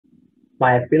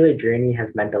My affiliate journey has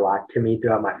meant a lot to me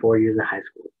throughout my 4 years in high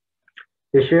school.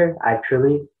 This year, I've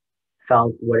truly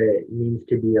felt what it means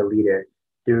to be a leader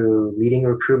through leading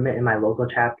recruitment in my local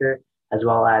chapter, as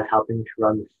well as helping to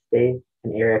run the state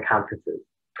and area conferences.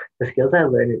 The skills I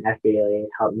learned in FBLA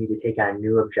helped me to take on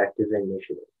new objectives and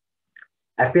initiatives.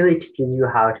 FBLA teaches you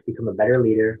how to become a better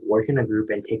leader, work in a group,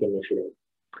 and take initiative.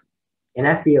 In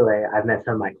FBLA, I've met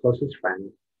some of my closest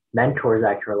friends, mentors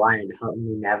I can rely on to help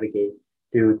me navigate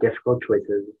through difficult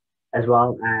choices, as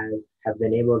well as have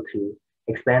been able to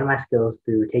expand my skills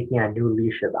through taking on new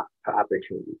leadership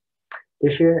opportunities.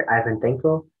 This year, I've been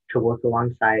thankful to work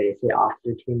alongside a state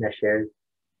officer team that shares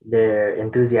their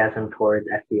enthusiasm towards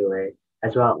FBLA,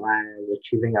 as well as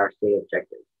achieving our state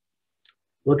objectives.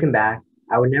 Looking back,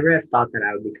 I would never have thought that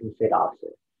I would become a state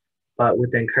officer, but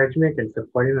with the encouragement and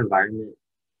supportive environment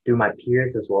through my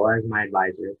peers as well as my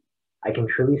advisors, I can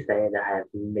truly say that I have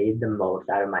made the most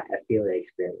out of my FBLA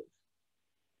experience.